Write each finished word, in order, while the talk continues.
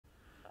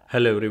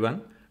Hello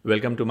everyone,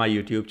 welcome to my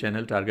YouTube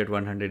channel Target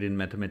 100 in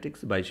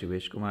Mathematics by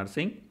Shivesh Kumar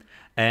Singh.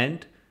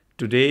 And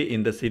today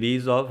in the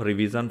series of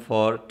revision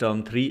for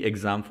term 3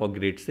 exam for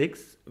grade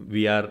 6,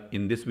 we are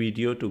in this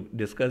video to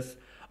discuss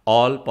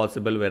all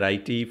possible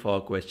variety for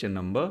question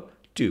number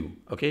 2.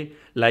 Okay,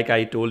 like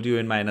I told you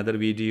in my another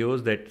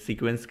videos that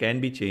sequence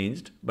can be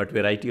changed but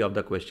variety of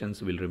the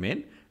questions will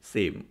remain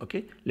same.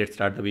 Okay, let's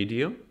start the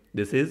video.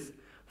 This is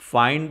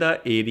find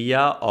the area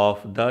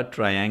of the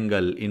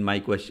triangle. In my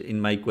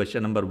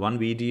question number 1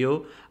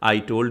 video, I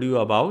told you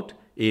about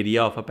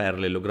area of a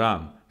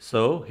parallelogram.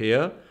 So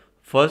here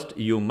first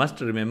you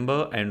must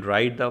remember and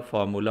write the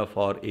formula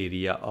for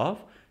area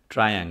of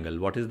triangle.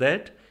 What is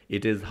that?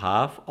 It is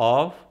half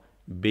of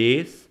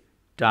base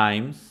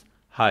times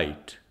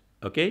height.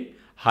 Okay,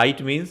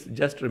 height means,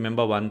 just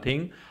remember one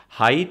thing,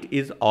 height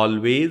is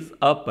always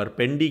a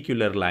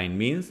perpendicular line,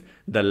 means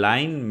the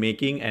line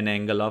making an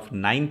angle of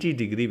 90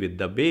 degree with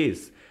the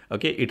base.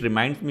 Okay, it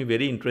reminds me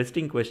very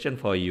interesting question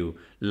for you.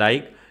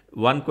 Like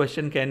one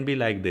question can be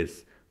like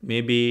this.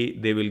 Maybe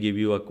they will give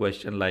you a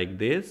question like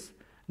this.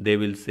 They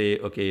will say,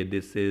 okay,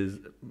 this is,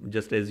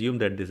 just assume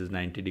that this is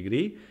 90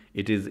 degree.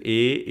 It is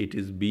A, it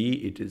is B,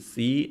 it is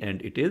C,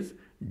 and it is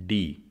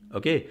D.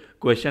 Okay,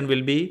 question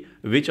will be,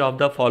 which of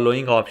the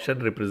following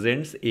option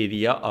represents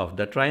area of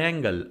the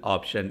triangle?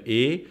 Option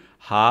A,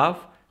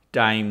 half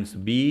times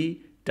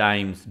B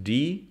times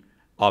D.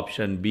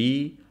 Option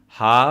B,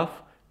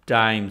 half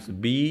times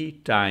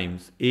B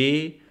times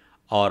A.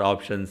 Or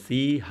option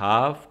C,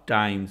 half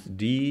times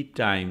D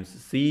times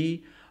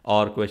C.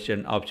 Or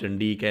option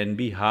D can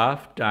be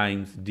half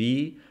times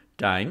D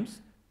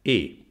times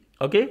A.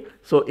 Okay,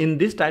 so in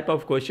this type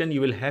of question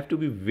you will have to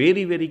be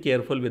very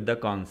careful with the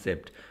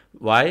concept.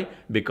 Why?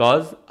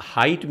 Because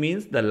height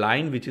means the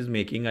line which is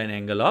making an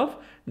angle of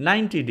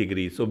 90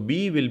 degrees. So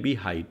B will be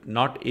height,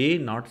 not A,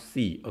 not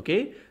C.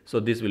 Okay, so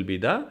this will be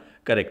the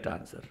correct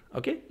answer.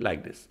 Okay,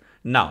 like this.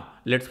 Now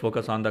let's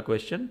focus on the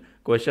question.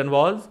 Question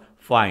was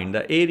find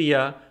the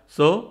area.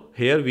 So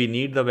here we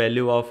need the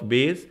value of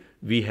base.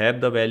 We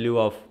have the value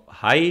of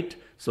height.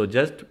 So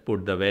just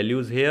put the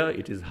values here.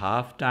 It is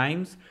half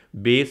times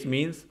base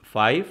means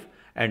 5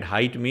 and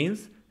height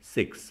means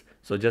 6.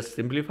 So just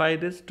simplify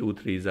this. 2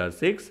 3s are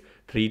 6.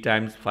 3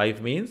 times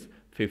 5 means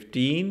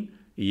 15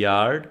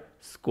 yard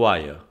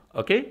square.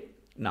 Okay.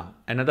 Now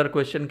another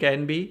question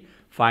can be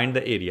find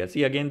the area.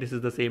 See, again this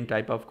is the same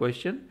type of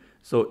question.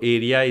 So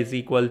area is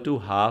equal to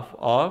half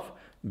of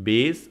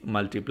base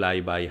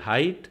multiplied by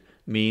height,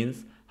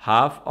 means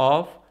half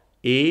of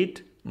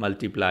 8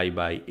 multiplied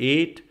by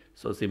 8.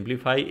 So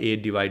simplify,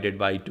 8 divided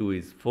by 2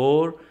 is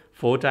 4.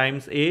 4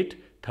 times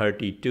 8,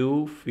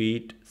 32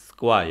 feet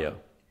square.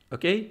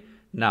 Okay.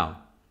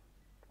 Now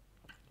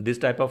this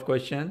type of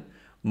question,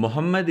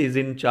 Muhammad is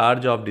in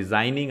charge of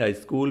designing a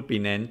school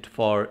pennant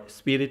for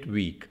Spirit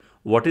Week.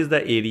 What is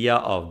the area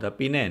of the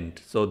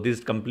pennant? So this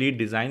complete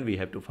design we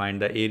have to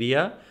find the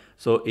area.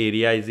 So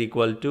area is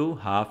equal to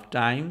half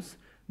times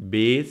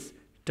base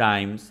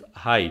times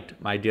height.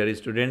 My dear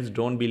students,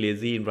 don't be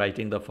lazy in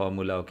writing the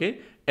formula. Okay,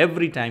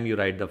 every time you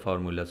write the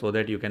formula so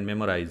that you can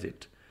memorize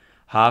it.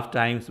 Half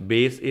times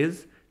base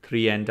is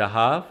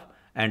 3.5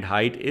 and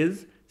height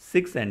is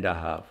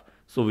 6.5.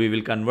 So we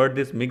will convert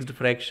this mixed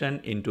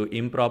fraction into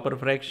improper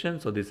fraction.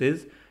 So this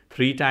is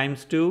 3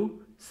 times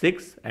 2,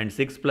 6, and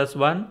 6 plus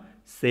 1,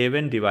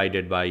 7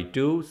 divided by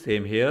 2.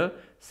 Same here,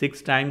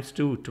 6 times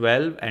 2,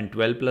 12, and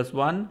 12 plus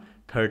 1,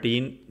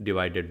 13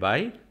 divided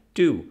by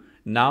 2.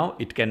 Now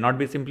it cannot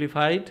be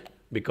simplified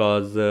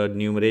because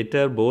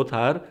numerator both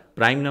are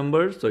prime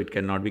numbers, so it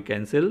cannot be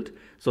cancelled.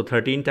 So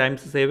 13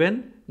 times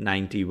 7,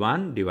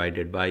 91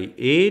 divided by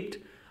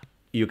 8.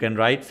 You can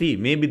write, see,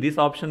 maybe this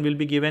option will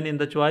be given in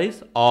the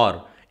choice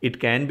or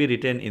it can be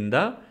written in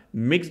the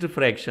mixed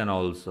fraction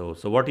also.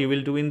 So what you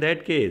will do in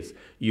that case?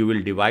 You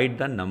will divide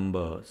the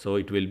number. So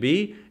it will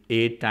be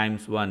 8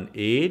 times 1,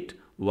 8,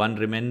 1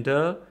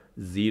 remainder,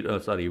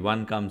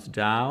 1 comes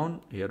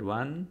down, here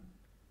 1,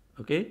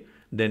 okay.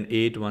 Then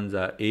 8 ones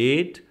are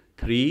 8,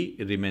 3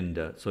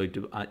 remainder. So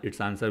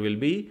its answer will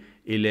be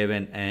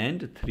 11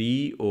 and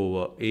 3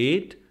 over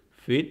 8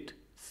 feet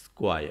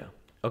square.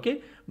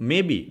 Okay,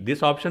 maybe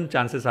this option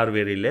chances are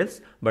very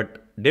less,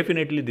 but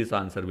definitely this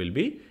answer will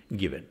be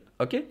given.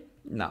 Okay,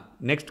 now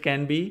next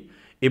can be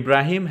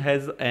Ibrahim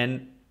has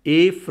an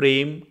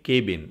A-frame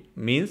cabin,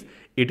 means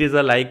it is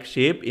a like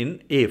shape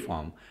in A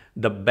form.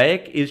 The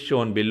back is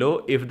shown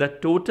below. If the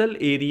total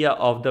area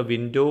of the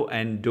window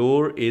and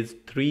door is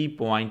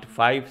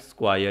 3.5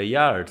 square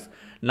yards.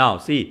 Now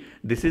see,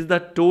 this is the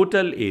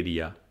total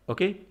area.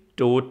 Okay,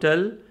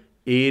 total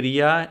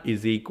area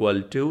is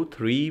equal to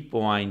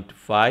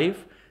 3.5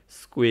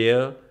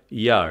 square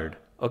yard.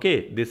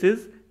 Okay, this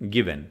is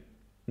given.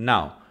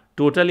 Now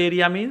total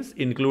area means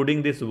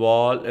including this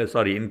wall,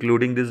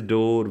 including this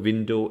door,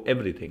 window,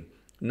 everything.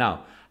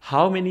 Now,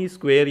 how many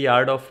square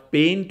yard of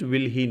paint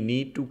will he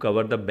need to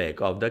cover the back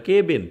of the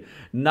cabin?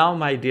 Now,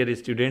 my dear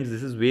students,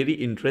 this is very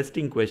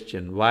interesting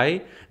question.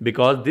 Why?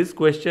 Because this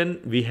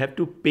question we have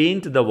to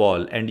paint the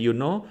wall, and you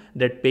know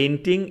that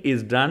painting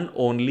is done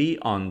only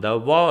on the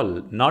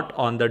wall, not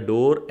on the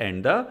door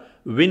and the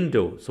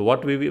window. So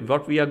what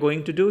we are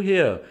going to do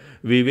here?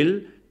 We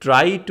will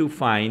try to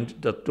find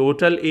the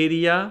total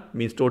area.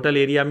 Total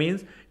area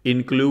means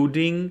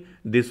including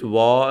this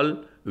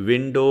wall,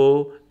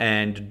 window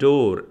and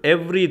door,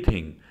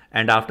 everything.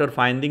 And after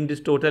finding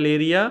this total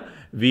area,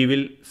 we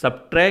will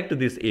subtract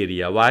this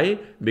area. Why?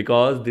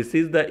 Because this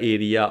is the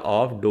area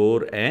of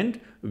door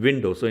and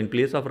window. So in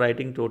place of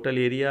writing total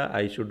area,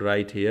 I should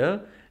write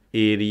here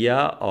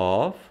area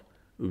of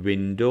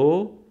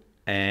window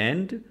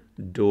and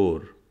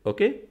door.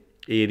 Okay,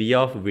 area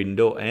of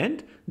window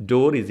and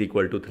door is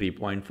equal to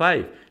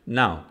 3.5.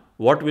 Now,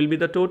 what will be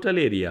the total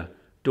area?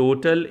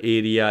 Total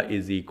area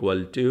is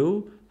equal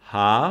to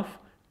half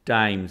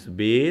times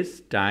base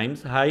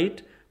times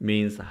height,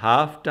 means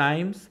half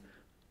times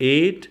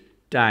 8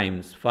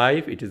 times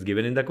 5. It is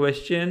given in the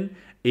question.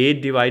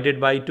 8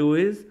 divided by 2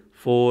 is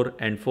 4,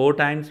 and 4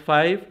 times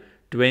 5,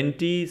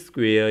 20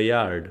 square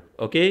yard.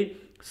 Okay,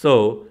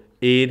 so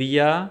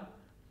area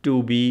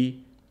to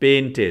be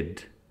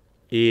painted,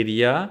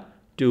 area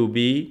to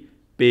be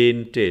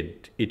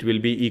painted, it will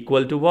be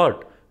equal to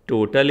what?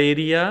 Total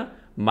area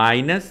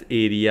minus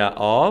area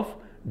of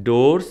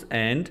doors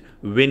and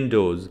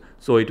windows.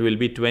 So it will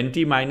be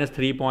 20 minus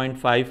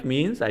 3.5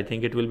 means, I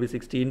think it will be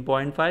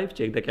 16.5.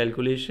 Check the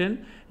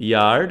calculation,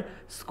 yard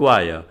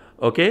square.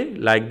 Okay,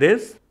 like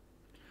this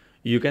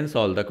you can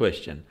solve the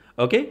question.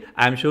 Okay,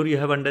 I am sure you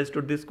have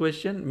understood this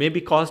question. Maybe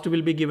cost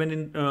will be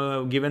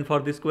given for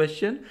this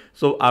question.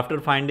 So after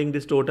finding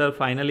this total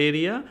final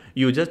area,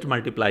 you just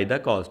multiply the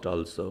cost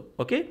also.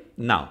 Okay,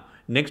 now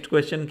next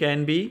question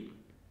can be,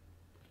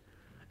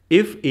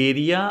 if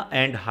area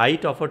and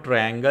height of a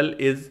triangle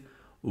is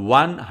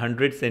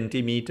 100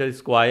 centimeter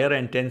square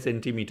and 10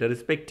 centimeter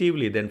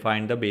respectively, then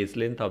find the base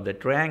length of the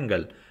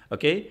triangle.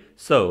 Okay,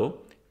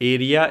 so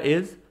area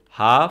is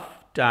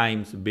half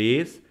times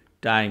base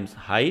times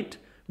height,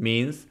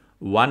 means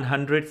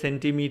 100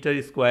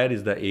 centimeter square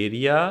is the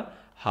area,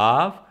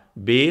 half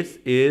base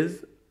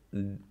is,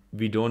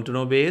 we don't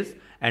know base,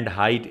 and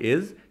height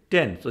is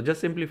 10. So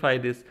just simplify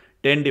this.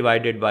 10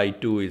 divided by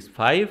 2 is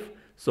 5.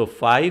 So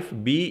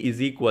 5b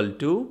is equal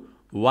to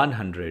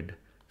 100.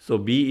 So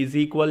b is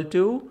equal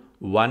to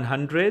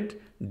 100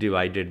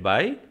 divided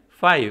by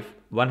 5.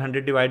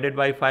 100 divided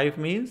by 5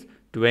 means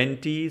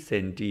 20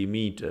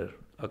 centimeter.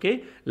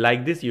 Okay,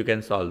 like this you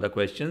can solve the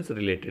questions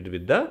related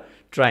with the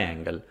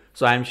triangle.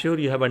 So I am sure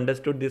you have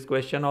understood this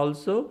question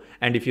also,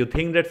 and if you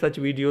think that such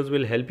videos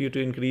will help you to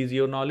increase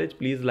your knowledge,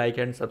 please like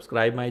and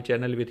subscribe my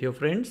channel with your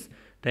friends.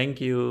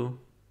 Thank you.